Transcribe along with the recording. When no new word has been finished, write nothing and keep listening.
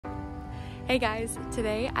Hey guys,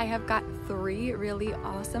 today I have got 3 really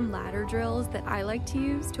awesome ladder drills that I like to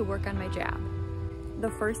use to work on my jab. The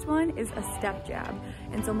first one is a step jab,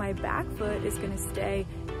 and so my back foot is going to stay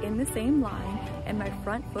in the same line and my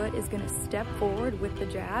front foot is going to step forward with the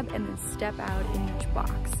jab and then step out in each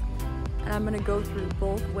box. And I'm going to go through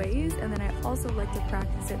both ways, and then I also like to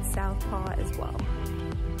practice it southpaw as well.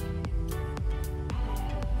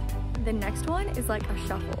 The next one is like a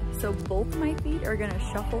shuffle. So both my feet are gonna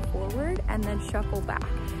shuffle forward and then shuffle back.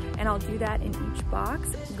 And I'll do that in each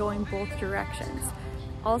box, going both directions.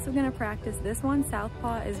 Also gonna practice this one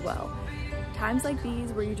southpaw as well. Times like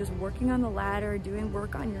these where you're just working on the ladder, doing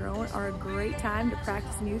work on your own, are a great time to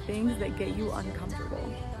practice new things that get you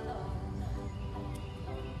uncomfortable.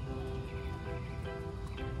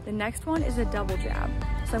 The next one is a double jab.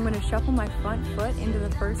 So I'm going to shuffle my front foot into the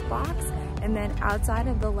first box and then outside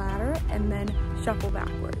of the ladder and then shuffle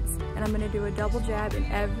backwards. And I'm going to do a double jab in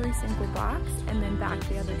every single box and then back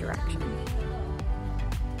the other direction.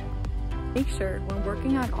 Make sure when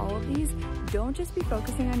working on all of these, don't just be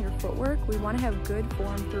focusing on your footwork. We want to have good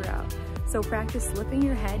form throughout. So practice slipping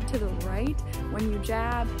your head to the right when you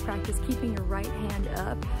jab, practice keeping your right hand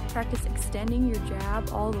up, practice extending your jab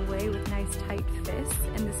all the way with nice tight fists,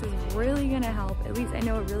 and this is really gonna help, at least I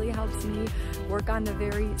know it really helps me work on the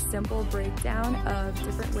very simple breakdown of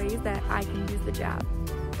different ways that I can use the jab.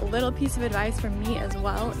 A little piece of advice from me as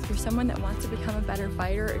well, if you're someone that wants to become a better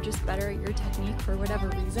fighter or just better at your technique for whatever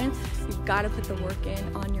reason, you've got to put the work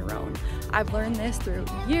in on your own. I've learned this through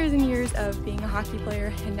years and years of being a hockey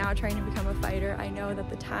player and now trying to become a fighter. I know that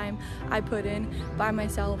the time I put in by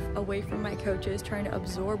myself, away from my coaches, trying to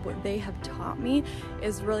absorb what they have taught me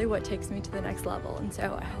is really what takes me to the next level. And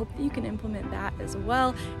so I hope that you can implement that as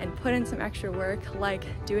well and put in some extra work like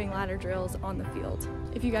doing ladder drills on the field.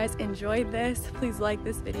 If you guys enjoyed this, please like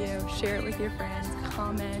this video, share it with your friends,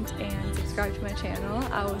 comment, and subscribe to my channel.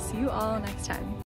 I will see you all next time.